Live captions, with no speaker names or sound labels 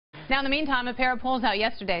Now, in the meantime, a pair of polls out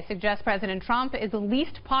yesterday suggest President Trump is the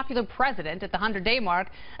least popular president at the 100-day mark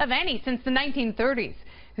of any since the 1930s.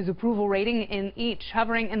 His approval rating in each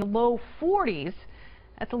hovering in the low 40s.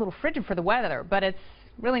 That's a little frigid for the weather, but it's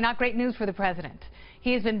really not great news for the president.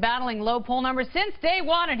 He has been battling low poll numbers since day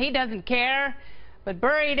one, and he doesn't care. But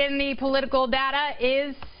buried in the political data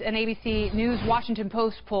is an ABC News Washington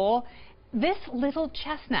Post poll. This little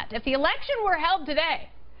chestnut. If the election were held today,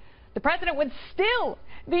 the president would still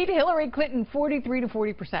beat Hillary Clinton 43 to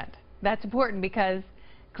 40%. That's important because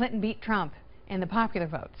Clinton beat Trump in the popular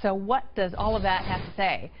vote. So what does all of that have to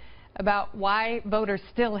say about why voters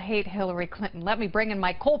still hate Hillary Clinton? Let me bring in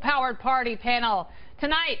my coal-powered party panel.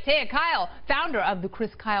 Tonight, Taya Kyle, founder of the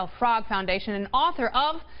Chris Kyle Frog Foundation and author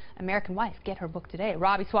of American Wife. Get her book today.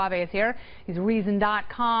 Robbie Suave is here. He's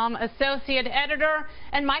Reason.com associate editor.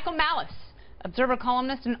 And Michael Malice, Observer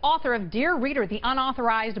columnist and author of Dear Reader, the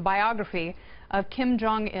unauthorized biography of Kim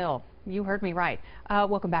Jong-il. You heard me right.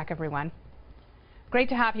 Welcome back, everyone. Great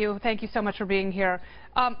to have you. Thank you so much for being here.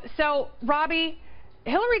 So, Robbie,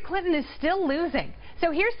 Hillary Clinton is still losing. So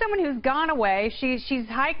here's someone who's gone away. She's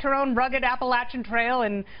hiked her own rugged Appalachian Trail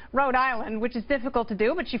in Rhode Island, which is difficult to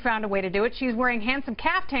do, but she found a way to do it. She's wearing handsome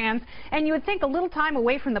caftans, and you would think a little time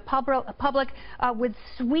away from the public would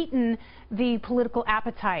sweeten the political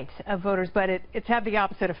appetite of voters, but it's had the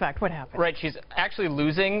opposite effect. What happened? Right, she's actually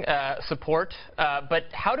losing support, but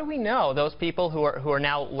how do we know those people who are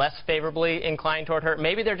now less favorably inclined toward her?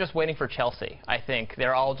 Maybe they're just waiting for Chelsea. I think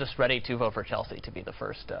they're all just ready to vote for Chelsea to be the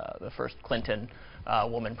first Clinton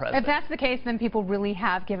woman president. If that's the case, then people really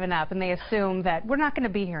have given up, and they assume that we're not going to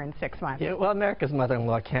be here in 6 months. Yeah, well, America's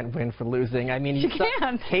mother-in-law can't win for losing. I mean, she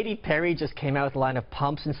can't. Katy Perry just came out with a line of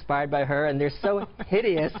pumps inspired by her, and they're so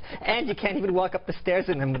hideous, and you can't even walk up the stairs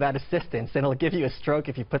in them without assistance, and it'll give you a stroke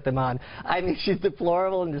if you put them on. I mean, she's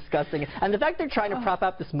deplorable and disgusting. And the fact they're trying to prop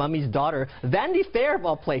up this mummy's daughter, Vanity Fair, of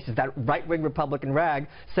all places, that right-wing Republican rag,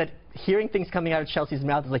 said hearing things coming out of Chelsea's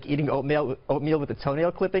mouth is like eating oatmeal with a toenail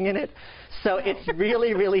clipping in it. So it's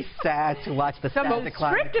really, really sad to watch the sad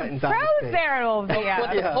decline of Clinton's What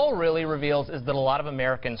the poll really reveals is that a lot of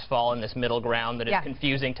Americans fall in this middle ground that is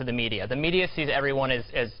confusing to the media. The media sees everyone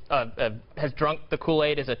has drunk the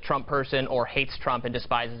Kool-Aid as a Trump person or hates Trump and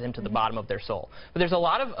despises him to the bottom of their soul. But there's a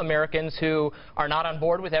lot of Americans who are not on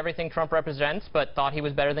board with everything Trump represents, but thought he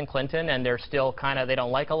was better than Clinton, and they're still they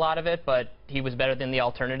don't like a lot of it, but he was better than the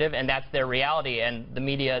alternative, and that's their reality, and the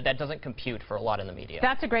media, that doesn't compute for a lot in the media.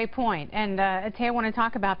 That's a great point, and Tay, I want to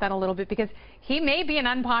talk about that a little bit, because he may be an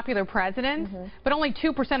unpopular president, but only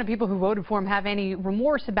 2% of people who voted for him have any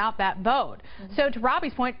remorse about that vote. So to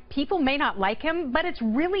Robbie's point, people may not like him, but it's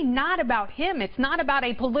really not about him. It's not about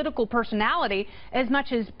a political personality as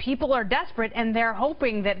much as people are desperate, and they're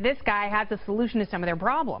hoping that this guy has a solution to some of their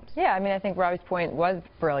problems. Yeah, I mean, I think Robbie's point was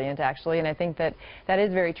brilliant, actually, and I think that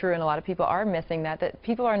is very true, and a lot of people are missing that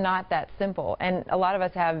people are not that simple, and a lot of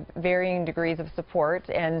us have varying degrees of support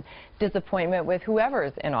and disappointment with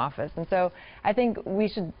whoever's in office, and so I think we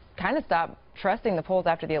should kind of stop trusting the polls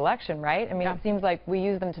after the election, right? I mean, it seems like we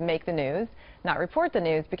use them to make the news, not report the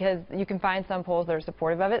news, because you can find some polls that are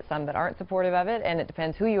supportive of it, some that aren't supportive of it, and it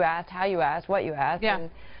depends who you asked, how you asked, what you asked. And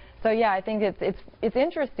so, yeah, I think it's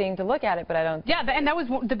interesting to look at it, but I don't. Yeah, and that was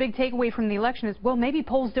the big takeaway from the election is, well, maybe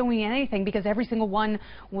polls don't mean anything because every single one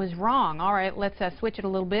was wrong. All right, let's switch it a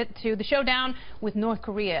little bit to the showdown with North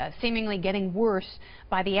Korea, seemingly getting worse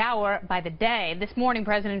by the hour, by the day. This morning,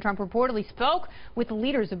 President Trump reportedly spoke with the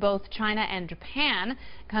leaders of both China and Japan.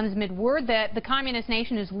 Comes amid word that the communist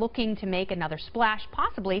nation is looking to make another splash,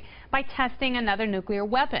 possibly by testing another nuclear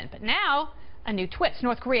weapon. But now, a new twist.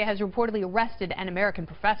 North Korea has reportedly arrested an American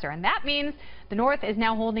professor, and that means the North is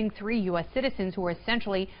now holding 3 U.S. citizens who are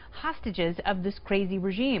essentially hostages of this crazy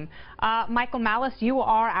regime. Michael Malice, you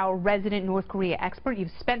are our resident North Korea expert.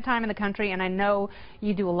 You've spent time in the country, and I know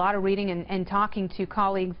you do a lot of reading and talking to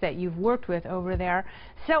colleagues that you've worked with over there.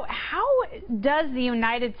 So how does the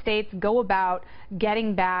United States go about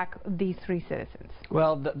getting back these 3 citizens?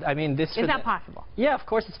 Well, I mean, this is that possible? Yeah, of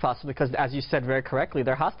course it's possible, because as you said very correctly,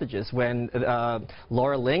 they're hostages. When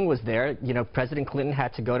Laura Ling was there, you know, President Clinton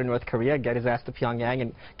had to go to North Korea, get his ass to Pyongyang,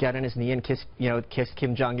 and get on his knee and kiss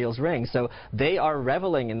Kim Jong-il's ring. So they are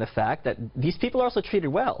reveling in the fact that these people are also treated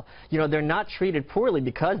well. You know, they're not treated poorly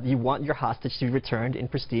because you want your hostage to be returned in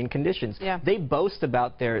pristine conditions. Yeah. They boast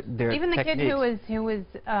about their even the techniques. kid who was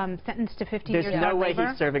sentenced to 15 years There's no way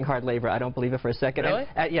he's serving hard labor. I don't believe it for a second. Really?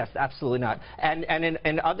 Yes, absolutely not. And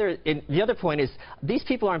the other point is, these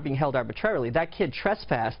people aren't being held arbitrarily. That kid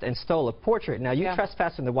trespassed and stole a porch portrait. Now, you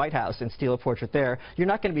trespass in the White House and steal a portrait there, you're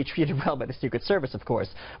not going to be treated well by the Secret Service, of course.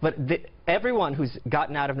 But everyone who's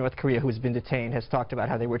gotten out of North Korea who's been detained has talked about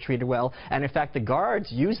how they were treated well. And in fact, the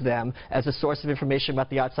guards use them as a source of information about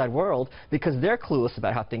the outside world because they're clueless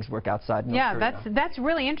about how things work outside North Korea. Yeah, that's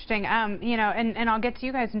really interesting. You know, and I'll get to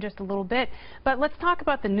you guys in just a little bit. But let's talk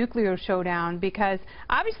about the nuclear showdown, because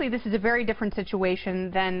obviously this is a very different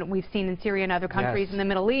situation than we've seen in Syria and other countries in the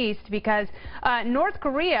Middle East, because North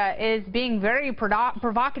Korea is being very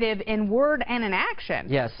provocative in word and in action.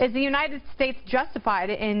 Yes. Is the United States justified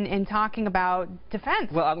in talking about defense?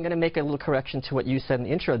 Well, I'm going to make a little correction to what you said in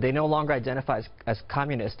the intro. They no longer identify as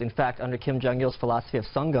communist. In fact, under Kim Jong-il's philosophy of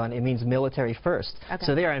Sungun, it means military first. Okay.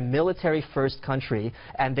 So they are a military first country,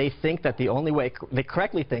 and they think that the only way, they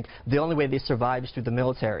correctly think, the only way they survive is through the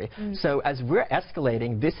military. So as we're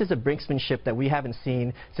escalating, this is a brinksmanship that we haven't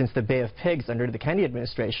seen since the Bay of Pigs under the Kennedy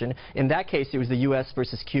administration. In that case, it was the U.S.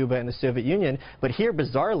 versus Cuba and the Soviet Union. But here,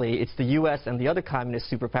 bizarrely, it's the U.S. and the other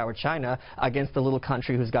communist superpower, China, against the little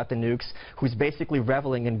country who's got the nukes, who's basically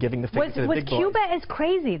reveling and giving the finger to the big boys. Cuba is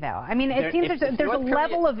crazy, though. I mean, it seems there's a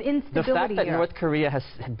level of instability The fact that here. North Korea has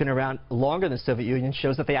been around longer than the Soviet Union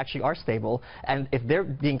shows that they actually are stable. And if they're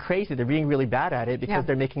being crazy, they're being really bad at it because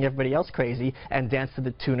they're making everybody else crazy and dance to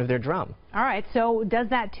the tune of their drum. All right. So does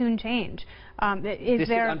that tune change? This is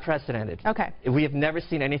unprecedented. Okay. We have never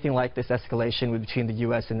seen anything like this escalation between the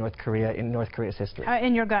U.S. and North Korea in North Korea's history.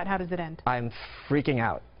 In your gut, how does it end? I'm freaking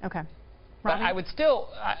out. Okay. But I would still,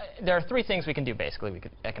 there are three things we can do, basically. We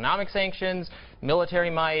could economic sanctions, military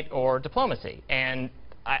might, or diplomacy. And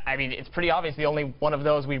I mean, it's pretty obvious the only one of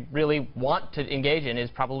those we really want to engage in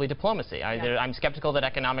is probably diplomacy. I'm skeptical that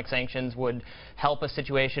economic sanctions would help a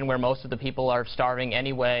situation where most of the people are starving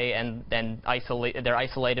anyway, and they're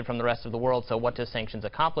isolated from the rest of the world. So what does sanctions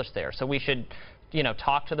accomplish there? So we should, you know,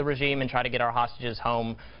 talk to the regime and try to get our hostages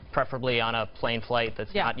home, preferably on a plane flight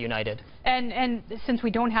that's not united. And since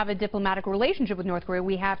we don't have a diplomatic relationship with North Korea,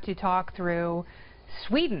 we have to talk through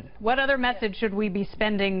Sweden. What other message should we be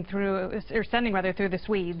sending through the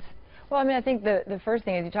Swedes? Well, I mean, I think the first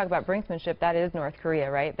thing is you talk about brinksmanship, that is North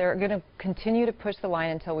Korea, right? They're going to continue to push the line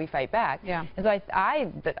until we fight back. Yeah. And so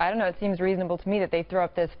I don't know, it seems reasonable to me that they throw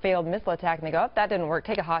up this failed missile attack and they go, oh, that didn't work,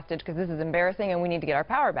 take a hostage because this is embarrassing and we need to get our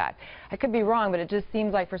power back. I could be wrong, but it just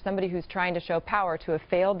seems like for somebody who's trying to show power to have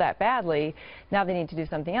failed that badly, now they need to do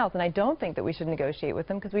something else. And I don't think that we should negotiate with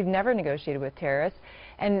them because we've never negotiated with terrorists.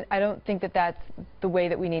 And I don't think that that's the way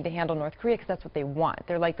that we need to handle North Korea because that's what they want.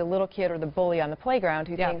 They're like the little kid or the bully on the playground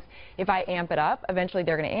who thinks if I amp it up, eventually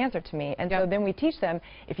they're going to answer to me. And so then we teach them,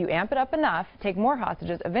 if you amp it up enough, take more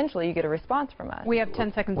hostages, eventually you get a response from us. We have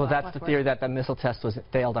 10 seconds left. Well, that's the theory that the missile test was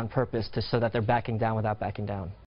failed on purpose so that they're backing down without backing down.